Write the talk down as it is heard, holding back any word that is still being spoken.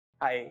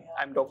Hi,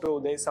 I'm Dr.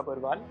 Uday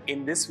Sabarwal.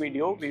 In this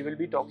video, we will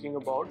be talking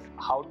about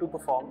how to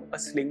perform a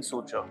sling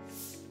suture.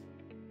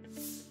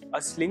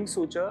 A sling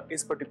suture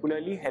is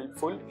particularly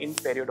helpful in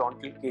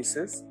periodontal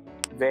cases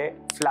where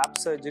flap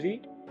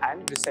surgery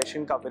and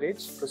recession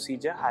coverage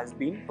procedure has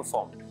been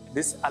performed.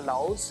 This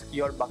allows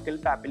your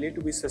buccal papillae to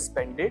be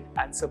suspended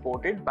and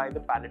supported by the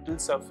palatal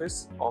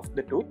surface of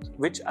the tooth,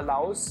 which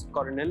allows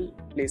coronal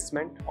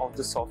placement of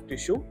the soft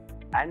tissue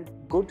and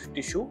good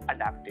tissue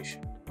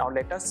adaptation. Now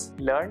let us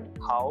learn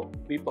how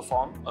we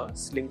perform a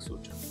sling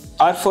suture.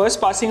 Our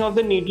first passing of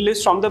the needle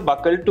is from the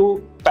buccal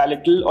to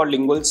palatal or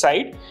lingual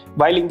side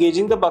while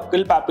engaging the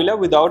buccal papilla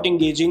without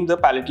engaging the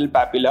palatal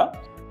papilla.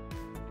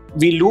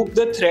 We loop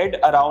the thread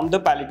around the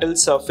palatal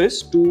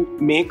surface to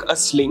make a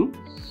sling,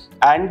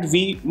 and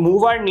we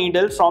move our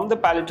needle from the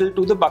palatal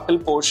to the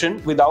buccal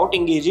portion without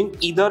engaging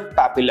either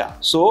papilla.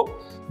 So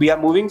we are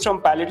moving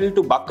from palatal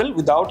to buccal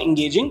without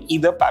engaging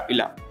either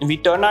papilla. We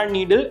turn our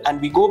needle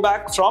and we go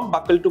back from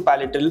buccal to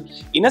palatal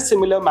in a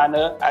similar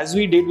manner as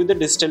we did with the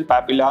distal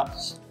papilla.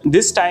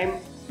 This time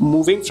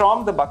moving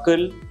from the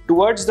buccal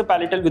towards the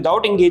palatal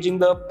without engaging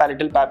the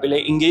palatal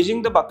papillae,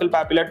 engaging the buccal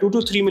papilla 2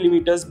 to 3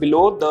 millimeters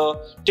below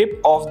the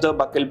tip of the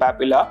buccal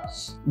papilla.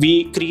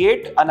 We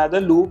create another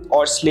loop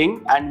or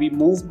sling and we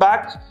move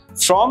back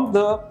from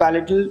the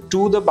palatal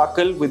to the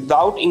buccal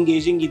without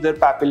engaging either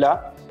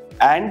papilla.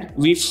 And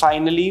we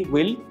finally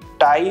will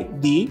tie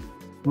the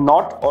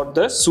knot or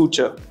the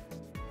suture.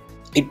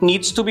 It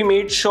needs to be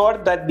made sure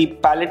that the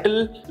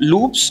palatal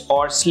loops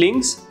or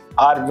slings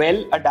are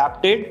well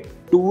adapted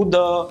to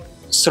the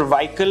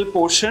cervical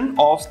portion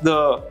of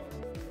the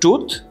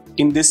tooth,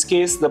 in this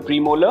case the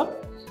premolar,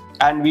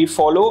 and we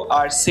follow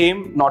our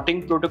same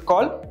knotting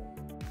protocol.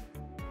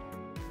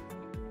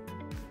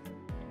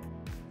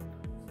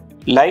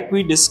 Like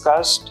we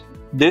discussed,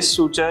 this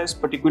suture is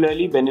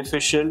particularly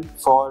beneficial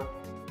for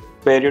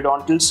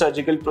periodontal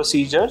surgical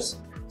procedures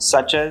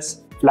such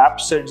as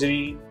flap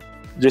surgery,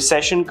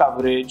 recession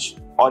coverage,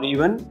 or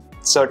even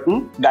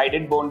certain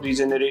guided bone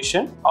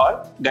regeneration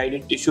or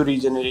guided tissue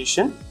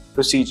regeneration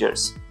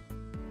procedures.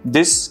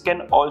 This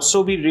can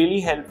also be really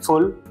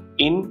helpful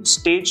in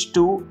stage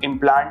 2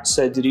 implant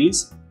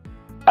surgeries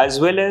as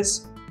well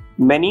as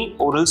many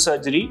oral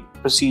surgery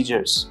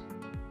procedures.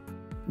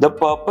 The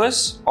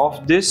purpose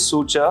of this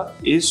suture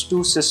is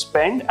to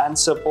suspend and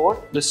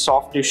support the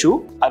soft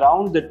tissue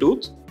around the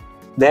tooth,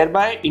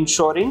 thereby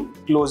ensuring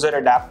closer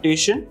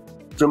adaptation,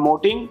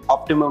 promoting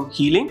optimum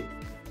healing,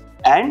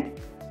 and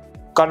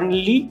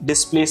currently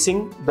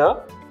displacing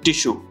the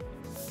tissue.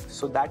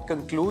 So that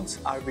concludes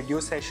our video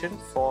session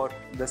for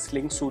the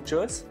sling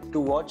sutures. To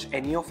watch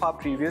any of our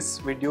previous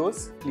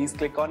videos, please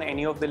click on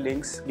any of the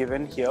links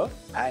given here.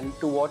 And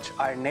to watch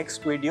our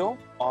next video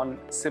on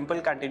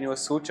simple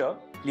continuous suture,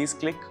 please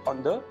click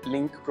on the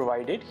link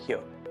provided here.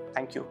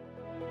 Thank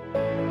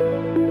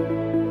you.